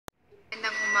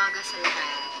umaga sa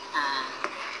lahat.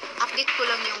 Update ko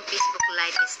lang yung Facebook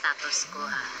Live status ko.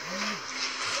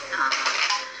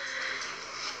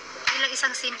 Bilang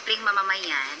isang simpleng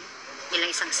mamamayan,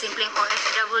 bilang isang simpleng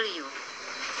OFW,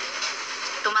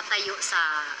 tumatayo sa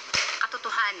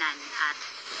katotohanan at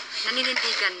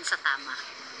naninindigan sa tama.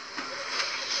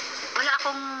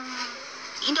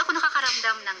 Hindi ako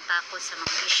nakakaramdam ng takot sa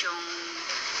mga isyong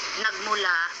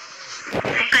nagmula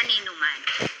kung kanino man.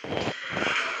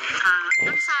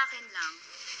 Ang sa akin lang,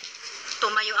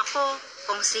 tumayo ako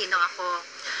kung sino ako,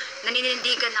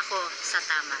 naninindigan ako sa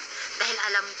tama. Dahil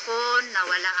alam ko na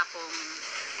wala akong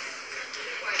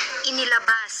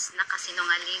inilabas na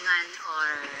kasinungalingan or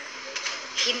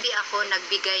hindi ako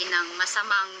nagbigay ng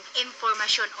masamang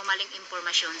impormasyon o maling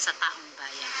impormasyon sa taong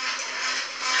bayan.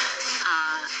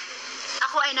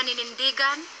 Ako ay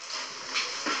naninindigan,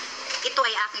 ito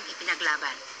ay aking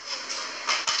ipinaglaban.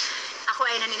 Ako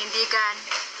ay naninindigan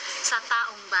sa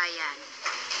taong bayan.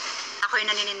 Ako ay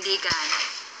naninindigan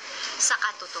sa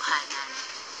katotohanan.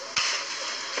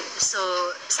 So,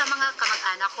 sa mga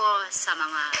kamag-anak ko, sa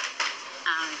mga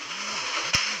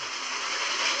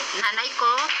nanay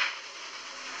ko,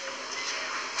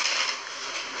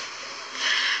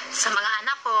 sa mga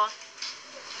anak ko,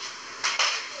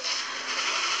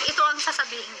 ito ang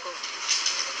sasabihin ko.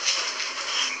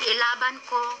 Ilaban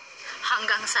ko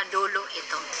hanggang sa dulo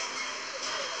ito.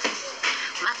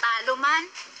 Matalo man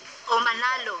o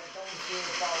manalo,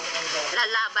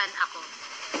 lalaban ako.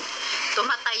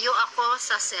 Tumatayo ako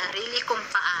sa sarili kong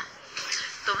paa.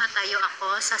 Tumatayo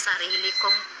ako sa sarili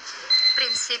kong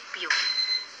prinsipyo.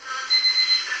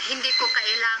 Hindi ko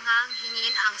kailangang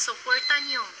hingin ang suporta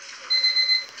nyo.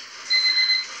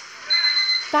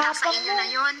 Nasa inyo na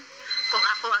yun kung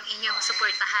ako ang inyong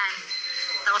suportahan.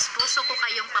 Taos puso ko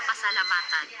kayong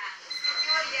papasalamatan.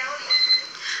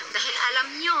 Dahil alam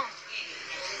nyo,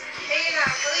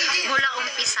 mula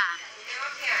umpisa,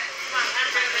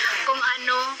 kung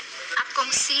ano at kung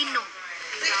sino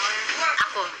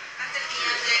ako.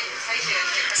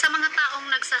 Sa mga taong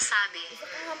nagsasabi,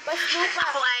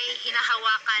 ako ay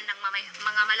hinahawakan ng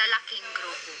mga malalaking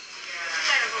grupo.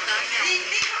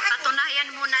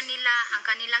 Patunayan muna nila ang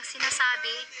kanilang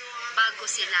sinasabi bago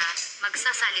sila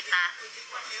magsasalita.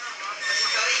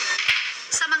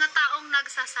 Sa mga taong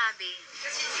nagsasabi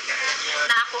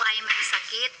na ako ay may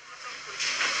sakit,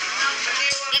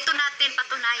 dito natin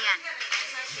patunayan.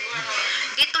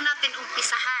 Dito natin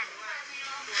umpisahan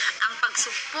ang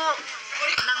pagsugpo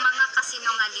ng mga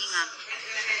kasinungalingan.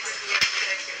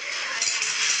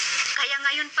 Kaya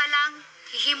ngayon pa lang,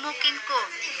 hihimukin ko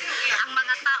ang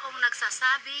mga taong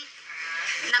nagsasabi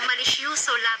ng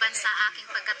malisyuso laban sa aking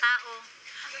pagkatao.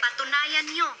 Patunayan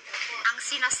nyo ang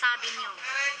sinasabi nyo.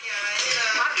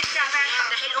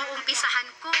 Dahil uumpisahan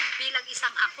ko bilang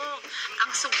isang ako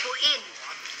ang sugpuin,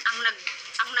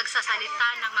 ang nagsasalita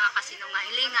ng mga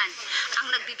kasinungalingan, ang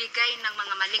nagbibigay ng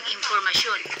mga maling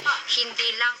impormasyon, hindi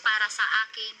lang para sa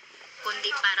akin, kundi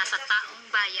para sa taong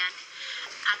bayan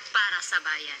at para sa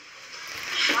bayan.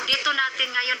 Dito natin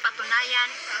ngayon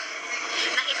patunayan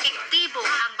na epektibo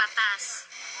ang batas,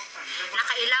 na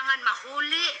kailangan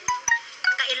mahuli,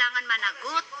 kailangan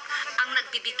managot ang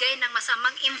nagbibigay ng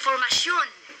masamang impormasyon,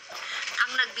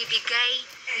 ang nagbibigay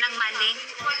ng maling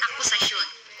akusasyon.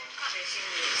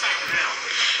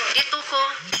 Dito ko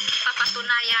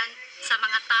papatunayan sa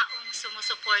mga taong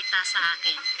sumusuporta sa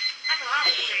akin.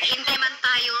 Hindi man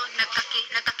tayo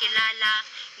nagkakilala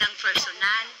ng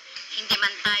personal, hindi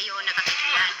man tayo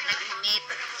nag-meet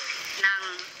ng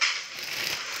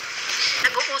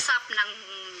nag-uusap ng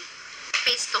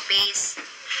face-to-face.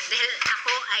 Dahil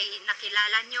ako ay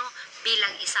nakilala nyo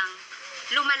bilang isang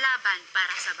lumalaban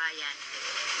para sa bayan.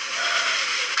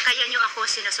 Kaya nyo ako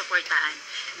sinusuportaan.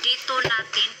 Dito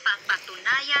natin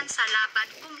papatunayan sa laban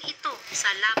kung ito, sa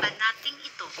laban nating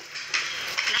ito,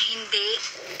 na hindi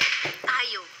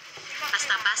tayo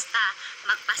basta-basta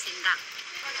magpasindak.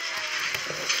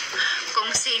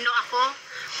 Kung sino ako,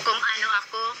 kung ano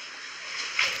ako,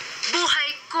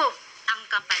 buhay ko ang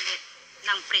kapalit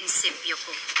ng prinsipyo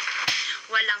ko.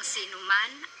 Walang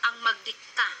sinuman ang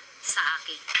magdikta sa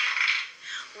akin.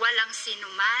 Walang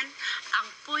sinuman ang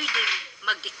pwedeng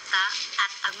magdikta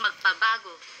at ang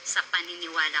magpabago sa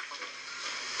paniniwala ko.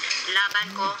 Laban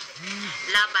ko,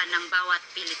 laban ng bawat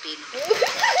Pilipino.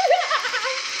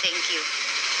 Thank you.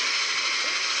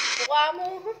 Mukha mo.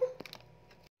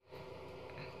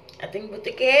 Ating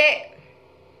butike.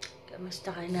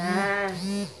 Kamusta ka na?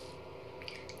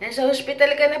 Nasa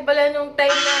hospital ka na pala nung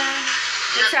time na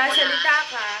nagsasalita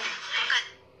ka.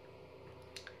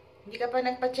 Hindi ka pa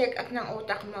nagpa-check up ng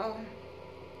utak mo.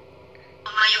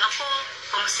 Tumayo ako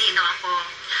kung sino ako.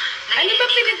 Ano ba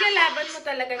pinaglalaban mo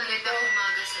talaga dito?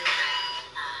 Umaga sa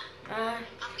lahat.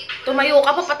 Tumayo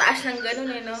ka pa pataas ng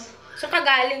ganun eh, no? Saan ka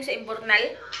galing? Sa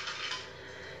Imbornal?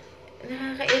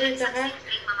 Nakakairita ka.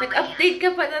 Nag-update ka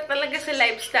pa na talaga sa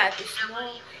live status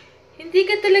mo. Hindi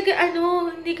ka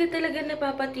talaga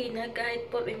napapatinag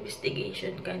kahit for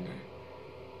investigation ka na.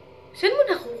 Saan mo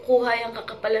nakukuha yung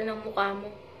kakapalan ng mukha mo?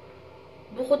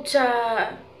 Bukod sa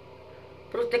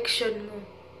protection mo.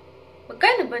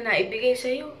 Magkano ba naibigay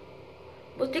sa'yo?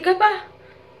 Buti ka pa.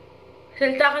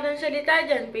 Salita ka ng salita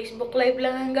dyan. Facebook Live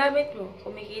lang ang gamit mo.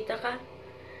 Kumikita ka.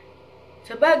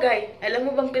 Sa bagay, alam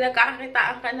mo bang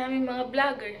pinagkakakitaan ka namin mga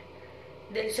vlogger?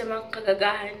 Dahil sa mga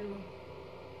kagagahan mo.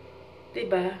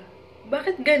 Diba?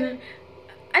 Bakit ganun?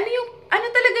 Ano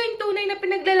talaga yung tunay na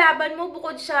pinaglalaban mo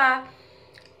bukod sa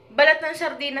balat ng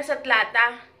sardinas at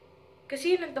lata?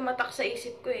 Kasi yun ang tumatak sa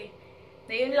isip ko eh.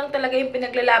 Na yun lang talaga yung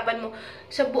pinaglalaban mo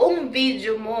sa buong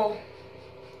video mo.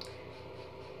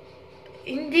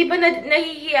 Hindi ba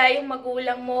nahihiya yung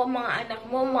magulang mo, mga anak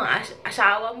mo, mga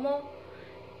asawa mo?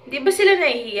 Hindi ba sila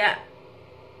nahihiya?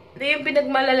 Na yung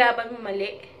pinagmalalaban mo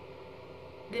mali?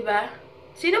 Diba?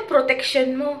 Sino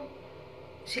protection mo?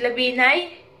 Sila Binay?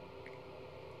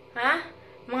 Ha?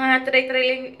 Mga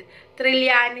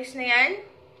trillianis na yan?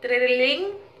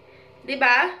 Trilling?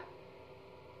 Diba?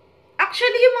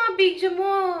 Actually, yung mga video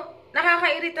mo,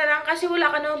 nakakairita lang kasi wala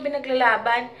ka namang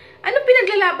pinaglalaban. Anong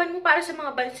pinaglalaban mo para sa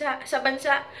mga bansa,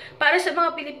 para sa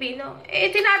mga Pilipino? Eh,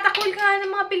 tinatakol ka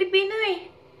ng mga Pilipino eh.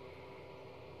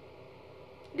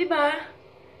 Diba?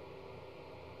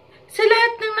 Sa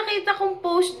lahat ng nakita kong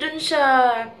post dun sa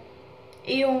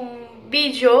yung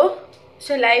video,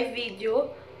 sa live video,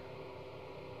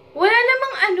 wala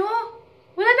namang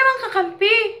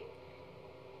kakampi.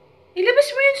 Ilabas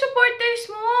mo yung supporters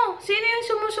mo. Sino yung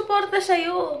sumusuporta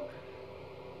sa'yo?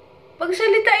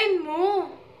 Pagsalitain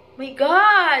mo. My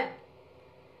God!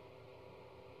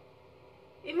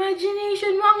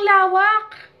 Imagination mo ang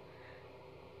lawak.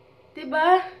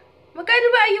 Diba? Magkano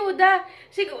ba ayuda?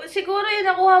 Siguro yung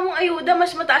nakuha mong ayuda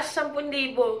mas mataas sa 10,000.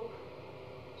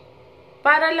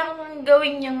 Para lang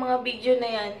gawin yung mga video na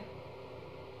yan.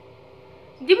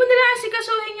 Hindi mo nila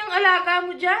asikasuhin yung alaga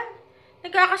mo dyan.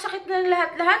 Nagkakasakit na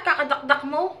lahat-lahat, kakadakdak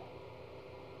mo.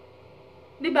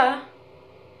 Diba?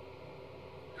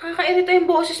 Nakakairita yung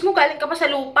boses mo, galing ka pa sa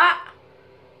lupa.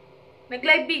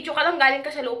 Nag-live video ka lang, galing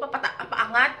ka sa lupa,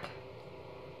 paangat.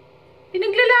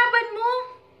 Pinaglalaban mo.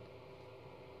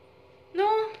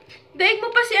 No? Daig mo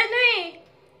pa si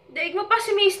Daig mo pa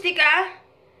si Mystica.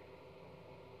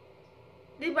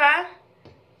 Diba?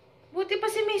 Buti pa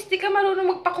si Mystica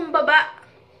marunong magpakumbaba.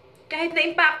 Kahit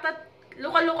na-impact at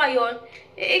luka-luka yun,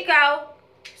 eh ikaw,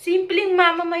 simpleng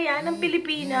mamamayan ng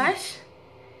Pilipinas,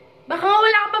 baka nga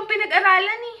wala ka pang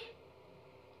pinag-aralan eh.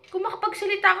 Kung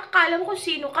makapagsalita ka, kala mo kung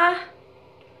sino ka.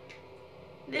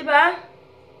 Diba?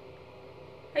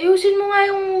 Ayusin mo nga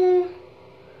yung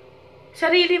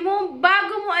sarili mo.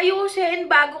 Bago mo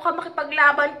ayusin, bago ka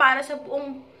makipaglaban para sa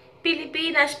buong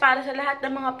Pilipinas, para sa lahat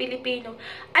ng mga Pilipino,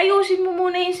 ayusin mo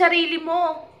muna yung sarili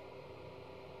mo.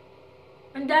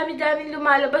 Ang dami-daming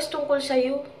lumalabas tungkol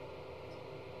sa'yo.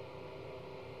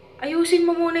 Ayusin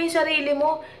mo muna yung sarili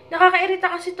mo.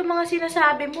 Nakakairita kasi itong mga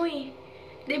sinasabi mo eh.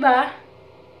 Diba?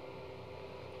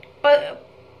 Pag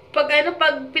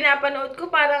pinapanood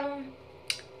ko, parang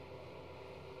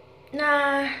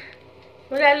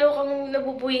lalo kang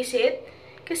nabubuisit.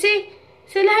 Kasi,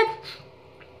 sa lahat,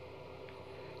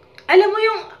 alam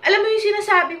mo yung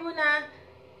sinasabi mo na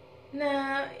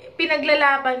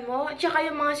pinaglalaban mo, at saka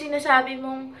yung mga sinasabi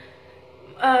mong,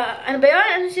 ano ba yun?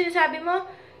 Ano sinasabi mo?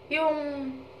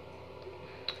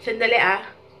 Sandali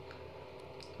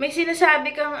may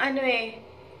sinasabi kang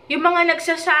yung mga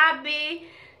nagsasabi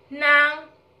ng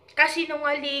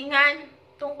kasinungalingan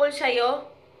tungkol sa'yo.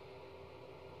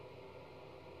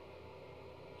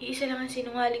 Iisa lang ang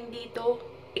sinungaling dito.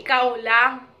 Ikaw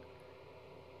lang.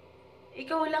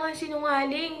 Ikaw lang ang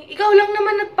sinungaling. Ikaw lang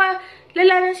naman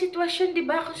nagpalala ng sitwasyon, di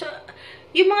ba?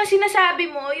 Yung mga sinasabi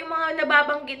mo, yung mga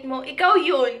nababanggit mo, ikaw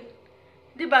yun.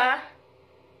 Di ba?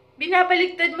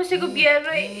 Binabaligtad mo sa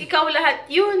gobyerno, ikaw lahat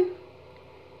yun.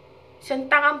 Isang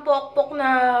tangang pokpok na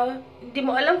hindi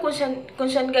mo alam kung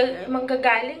saan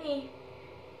manggagaling eh.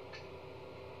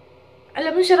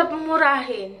 Alam mo, sarap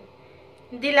murahin.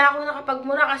 Hindi lang ako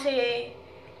nakapagmura kasi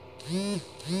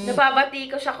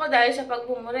nababatikos ako dahil sa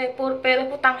pagmumura.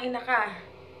 Pero putang ina ka.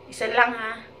 Isa lang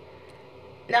ha.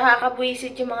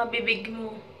 Nakakabuisit yung mga bibig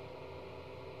mo.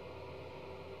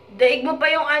 Daig mo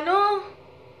pa yung ano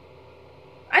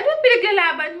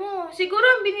pinaglalaban mo? Siguro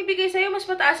ang binibigay sa'yo mas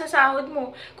mataas sa sahod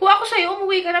mo. Kung ako sa'yo,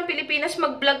 umuwi ka ng Pilipinas,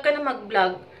 mag-vlog ka na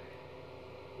mag-vlog.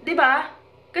 Diba?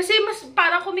 Kasi mas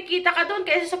parang kumikita ka doon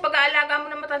kaysa sa pag-aalaga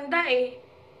mo ng matanda eh.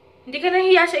 Hindi ka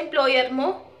nahihiya sa employer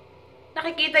mo?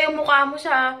 Nakikita yung mukha mo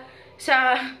sa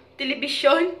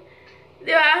telebisyon?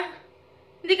 Di ba?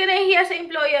 Hindi ka nahihiya sa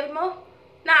employer mo?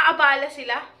 Naaabala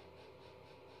sila?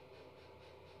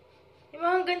 Yung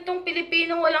mga gantong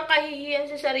Pilipinong walang kahihiyan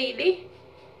sa sarili?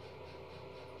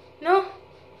 No?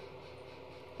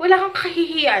 Wala kang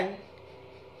kahihiyan.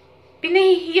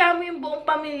 Pinahihiya mo yung buong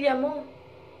pamilya mo.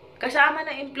 Kasama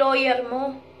ng employer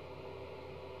mo.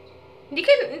 Hindi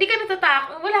ka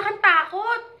natatakot. Wala kang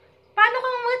takot. Paano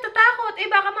kang matatakot? Eh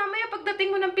baka mamaya pagdating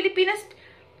mo ng Pilipinas,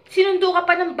 sinundo ka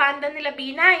pa ng banda nila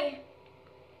Binay.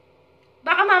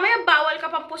 Baka mamaya bawal ka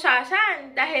pang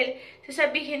pusasan dahil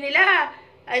sasabihin nila,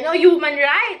 human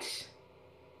rights.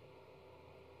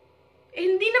 Eh,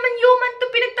 hindi naman human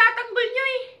to pinagtatanggol nyo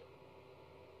eh.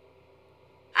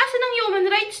 Asan ang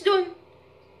human rights dun?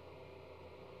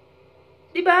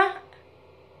 Diba?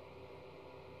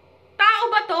 Tao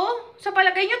ba to? Sa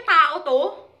palagay nyo, tao to?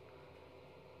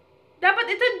 Dapat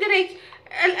ito direct.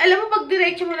 Alam mo, pag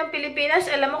diretso mo ng Pilipinas,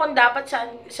 alam mo kung dapat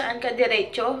saan ka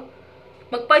diretso?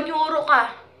 Magpanyuro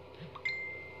ka.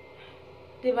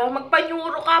 Diba?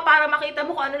 Magpanyuro ka para makita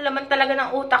mo kung ano laman talaga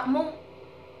ng utak mo.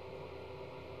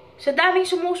 Sa daming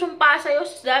sumusumpa sa'yo,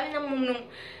 sa daming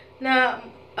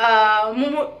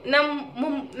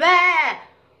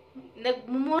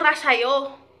nagmumura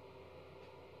sa'yo.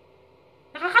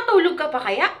 Nakakatulog ka pa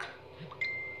kaya?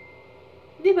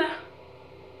 Diba?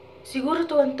 Siguro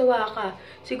tuwan-tuwa ka.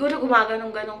 Siguro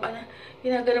gumaganong-ganong ka na.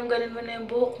 Ginaganon-ganon mo na yung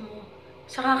buhok mo.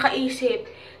 Sa kakaisip.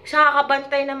 Sa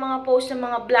kakabantay ng mga post ng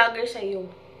mga vlogger sa'yo.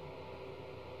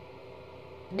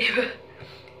 Diba?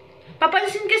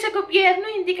 Papansin ka sa gobyerno,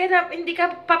 hindi ka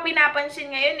pa pinapansin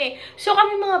ngayon eh. So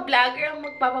kami mga vlogger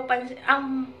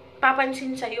ang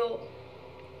papansin sa'yo.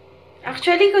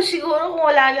 Actually, kung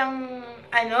wala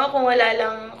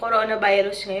lang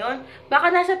coronavirus ngayon,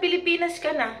 baka nasa Pilipinas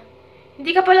ka na.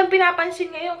 Hindi ka palang pinapansin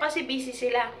ngayon kasi busy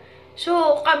sila.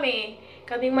 So kaming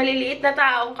maliliit na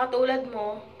taong katulad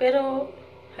mo, pero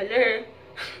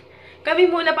kami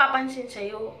muna papansin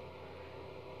sa'yo.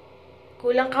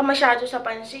 Kulang ka masyado sa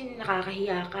pansin,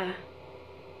 nakakahiya ka.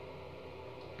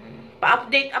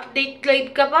 Pa-update live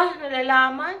ka pa,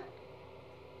 nalalaman.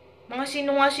 Mga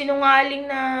sinungaling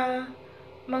na,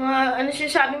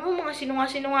 sinasabi mo, mga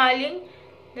sinungaling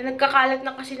na nagkakalat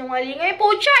ng kasinungalingan. Eh,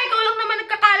 pucha, ikaw lang naman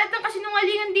nagkakalat ng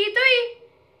kasinungalingan dito eh.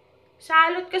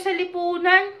 Salot ka sa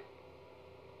lipunan.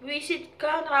 Visit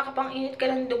ka, nakakapang-init ka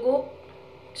ng dugo.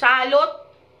 Salot.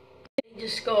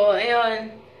 Diyos ko,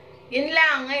 ayun. Yun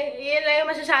lang yung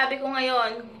masasabi ko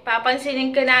ngayon.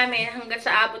 Papansinin ka namin hanggang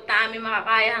sa abot na aming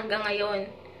makakaya hanggang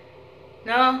ngayon.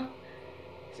 No?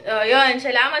 So, yun.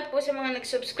 Salamat po sa mga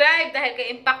nag-subscribe dahil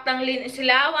kay Impact ng Linn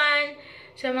silawan.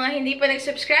 Sa mga hindi pa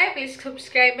nag-subscribe, please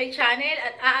subscribe my channel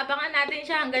at aabangan natin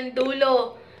siya hanggang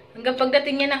dulo. Hanggang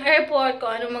pagdating niya ng airport,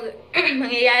 kung ano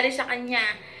mangyayari sa kanya.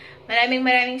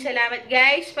 Maraming salamat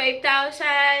guys.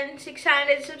 5,600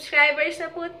 subscribers na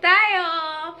po tayo.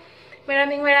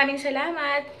 Maraming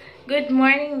salamat. Good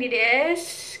morning,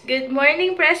 BDS. Good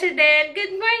morning, President.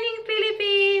 Good morning,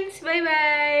 Philippines.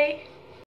 Bye-bye.